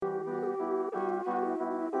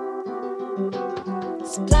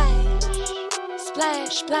Splash,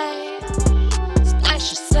 splash, splash,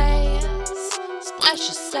 splash your sass, splash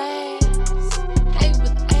your sass. Hey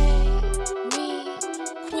with Amy,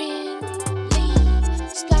 Quinn, Lee,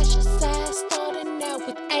 splash your sass, starting out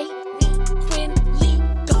with Amy, Quinn, Lee,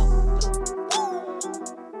 go.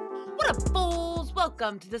 What up, fools?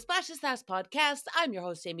 Welcome to the Splash the Sass podcast. I'm your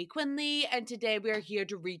host, Amy Quinley, and today we are here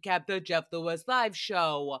to recap the Jeff Lewis live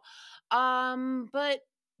show. But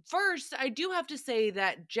first, I do have to say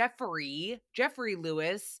that Jeffrey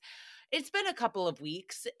Lewis, it's been a couple of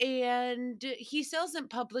weeks, and he still hasn't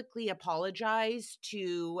publicly apologized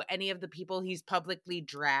to any of the people he's publicly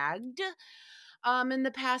dragged in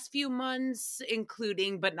the past few months,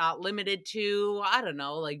 including but not limited to, I don't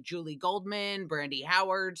know, like Julie Goldman, Brandy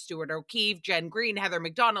Howard, Stuart O'Keefe, Jen Green, Heather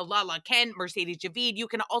McDonald, Lala Kent, Mercedes Javid. You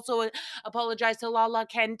can also apologize to Lala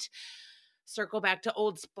Kent. Circle back to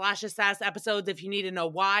old Splash of Sass episodes if you need to know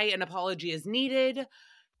why an apology is needed.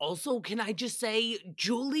 Also, can I just say,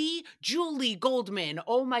 Julie Goldman,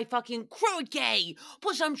 oh my fucking crikey,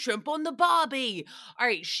 put some shrimp on the barbie. All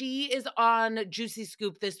right, she is on Juicy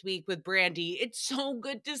Scoop this week with Brandy. It's so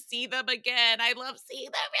good to see them again. I love seeing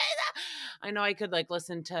them. I know I could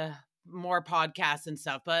listen to more podcasts and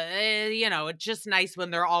stuff, but it's just nice when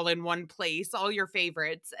they're all in one place, all your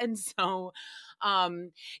favorites. And so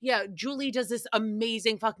Julie does this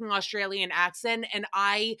amazing fucking Australian accent, and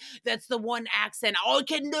that's the one accent I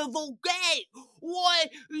can never get. What?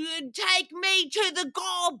 Take me to the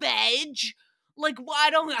garbage? I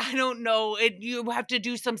don't know. You have to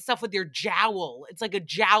do some stuff with your jowl. It's like a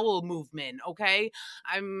jowl movement, okay?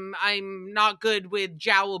 I'm not good with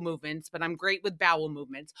jowl movements, but I'm great with bowel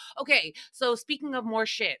movements. Okay, so speaking of more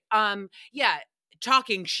shit,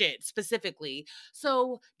 talking shit specifically.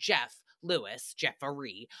 So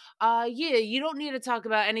Jeffrey, you don't need to talk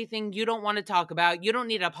about anything you don't want to talk about. You don't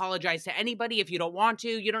need to apologize to anybody if you don't want to.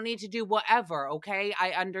 You don't need to do whatever, okay?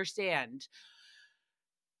 I understand.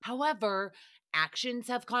 However, actions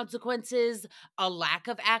have consequences. A lack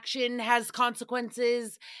of action has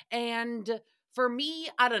consequences. And for me,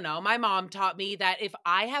 I don't know. My mom taught me that if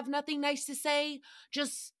I have nothing nice to say,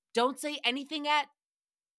 just don't say anything at